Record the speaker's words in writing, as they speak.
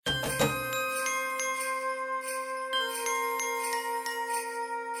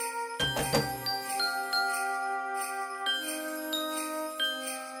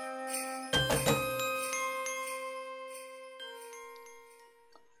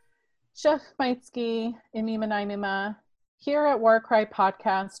Chef Maitsky, Imimanimima. Here at War Cry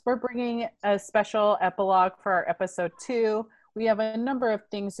Podcast, we're bringing a special epilogue for our episode 2. We have a number of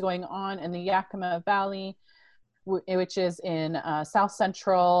things going on in the Yakima Valley, which is in South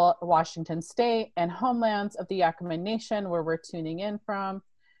Central Washington State and homelands of the Yakima Nation, where we're tuning in from.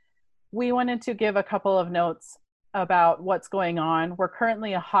 We wanted to give a couple of notes about what's going on. We're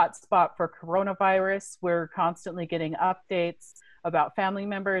currently a hotspot for coronavirus. We're constantly getting updates about family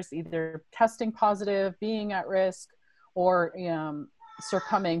members either testing positive, being at risk, or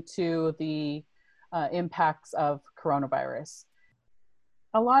succumbing to the impacts of coronavirus.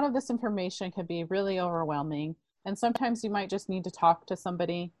 A lot of this information can be really overwhelming, and sometimes you might just need to talk to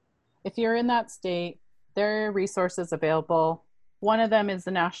somebody. If you're in that state, there are resources available. One of them is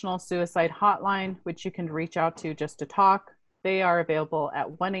the National Suicide Hotline, which you can reach out to just to talk. They are available at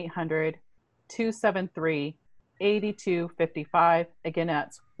 1-800-273-8255. Again,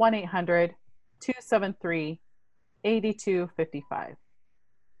 that's 1-800-273-8255.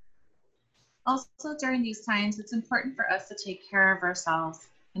 Also, during these times, it's important for us to take care of ourselves.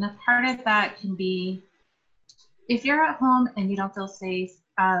 And a part of that can be, if you're at home and you don't feel safe,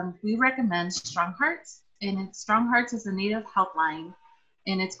 we recommend Strong Hearts. And Strong Hearts is a Native helpline,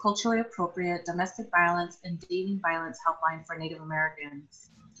 and it's culturally appropriate domestic violence and dating violence helpline for Native Americans.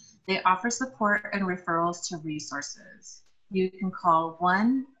 They offer support and referrals to resources. You can call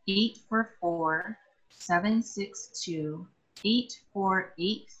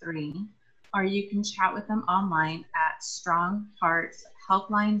 1-844-762-8483, or you can chat with them online at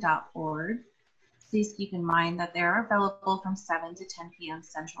strongheartshelpline.org. Please keep in mind that they are available from 7 to 10 p.m.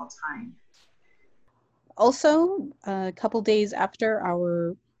 Central Time. Also, a couple days after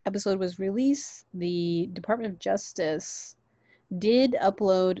our episode was released, the Department of Justice did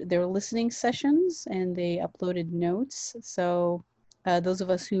upload their listening sessions, and they uploaded notes. So those of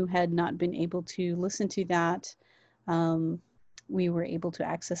us who had not been able to listen to that, we were able to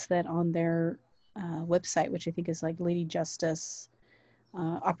access that on their website, which I think is like Lady Justice,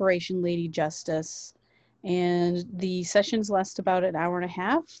 Operation Lady Justice. And the sessions last about an hour and a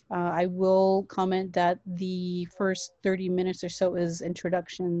half. I will comment that the first 30 minutes or so is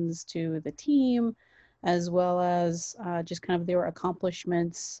introductions to the team, as well as just kind of their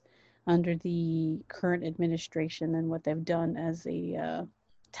accomplishments under the current administration and what they've done as a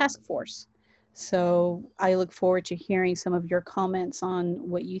task force. So I look forward to hearing some of your comments on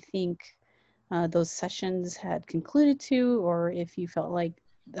what you think those sessions had concluded to, or if you felt like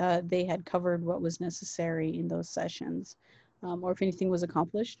they had covered what was necessary in those sessions, or if anything was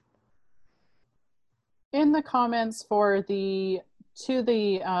accomplished. In the comments for the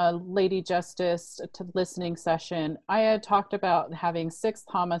Lady Justice to listening session, I had talked about having 6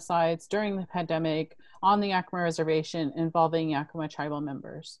 homicides during the pandemic on the Yakima Reservation involving Yakima tribal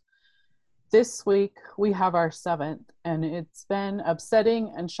members. This week, we have our 7th, and it's been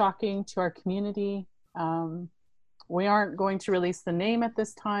upsetting and shocking to our community. We aren't going to release the name at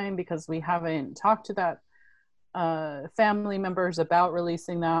this time because we haven't talked to that family members about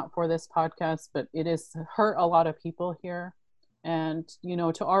releasing that for this podcast, but it has hurt a lot of people here. And,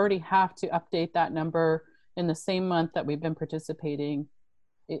 to already have to update that number in the same month that we've been participating,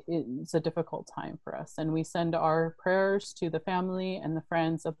 it's a difficult time for us. And we send our prayers to the family and the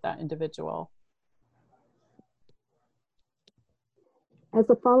friends of that individual. As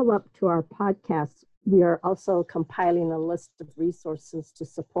a follow-up to our podcast, we are also compiling a list of resources to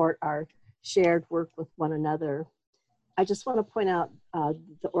support our shared work with one another. I just want to point out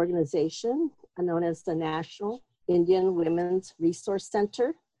the organization known as the National Indian Women's Resource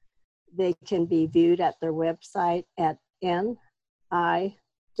Center. They can be viewed at their website at niwrc.org.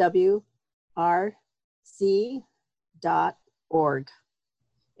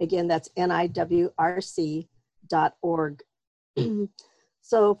 Again, that's niwrc.org.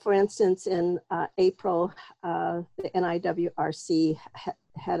 So, for instance, in April, the NIWRC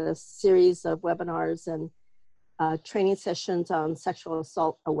had a series of webinars and training sessions on sexual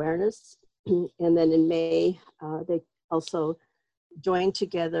assault awareness. And then in May, they also joined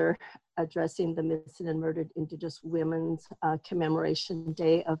together addressing the Missing and Murdered Indigenous Women's Commemoration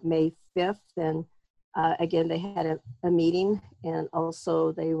Day of May 5th. And again, they had a meeting, and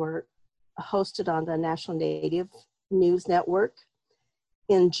also they were hosted on the National Native News Network.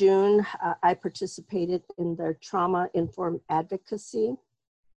 In June, I participated in their trauma-informed advocacy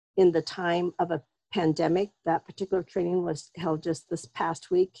in the time of a pandemic. That particular training was held just this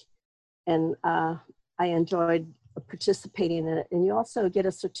past week, and I enjoyed participating in it. And you also get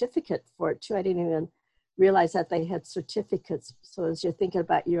a certificate for it too. I didn't even realize that they had certificates. So as you're thinking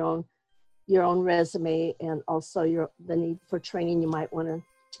about your own resume and also the need for training, you might want to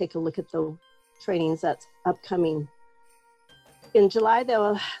take a look at the trainings that's upcoming. In July,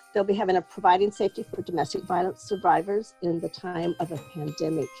 they'll be having a providing safety for domestic violence survivors in the time of a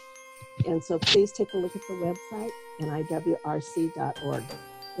pandemic. And so please take a look at the website, niwrc.org.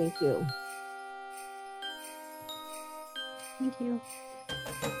 Thank you. Thank you.